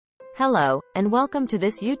Hello, and welcome to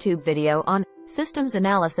this YouTube video on Systems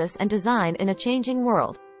Analysis and Design in a Changing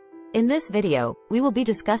World. In this video, we will be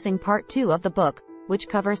discussing part 2 of the book, which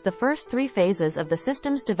covers the first 3 phases of the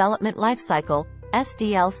Systems Development Lifecycle,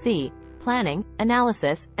 SDLC, Planning,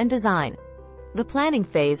 Analysis, and Design. The planning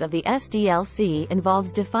phase of the SDLC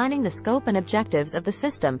involves defining the scope and objectives of the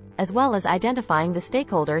system, as well as identifying the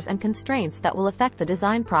stakeholders and constraints that will affect the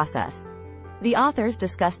design process. The authors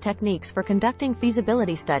discuss techniques for conducting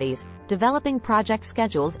feasibility studies, developing project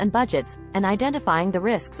schedules and budgets, and identifying the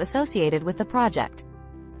risks associated with the project.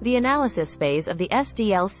 The analysis phase of the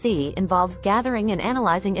SDLC involves gathering and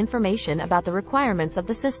analyzing information about the requirements of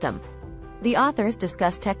the system. The authors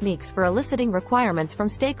discuss techniques for eliciting requirements from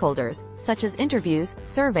stakeholders, such as interviews,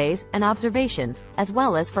 surveys, and observations, as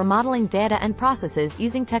well as for modeling data and processes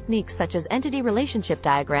using techniques such as entity relationship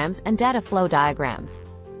diagrams and data flow diagrams.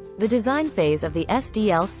 The design phase of the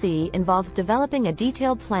SDLC involves developing a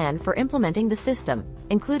detailed plan for implementing the system,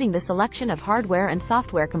 including the selection of hardware and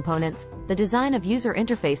software components, the design of user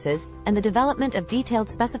interfaces, and the development of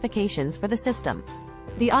detailed specifications for the system.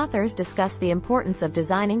 The authors discuss the importance of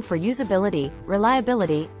designing for usability,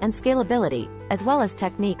 reliability, and scalability, as well as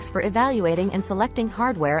techniques for evaluating and selecting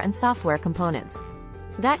hardware and software components.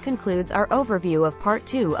 That concludes our overview of Part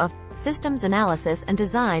 2 of Systems Analysis and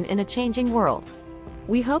Design in a Changing World.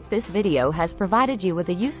 We hope this video has provided you with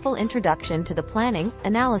a useful introduction to the planning,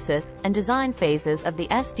 analysis, and design phases of the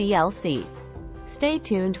SDLC. Stay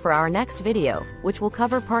tuned for our next video, which will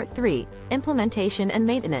cover Part 3, Implementation and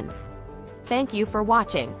Maintenance. Thank you for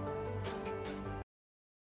watching.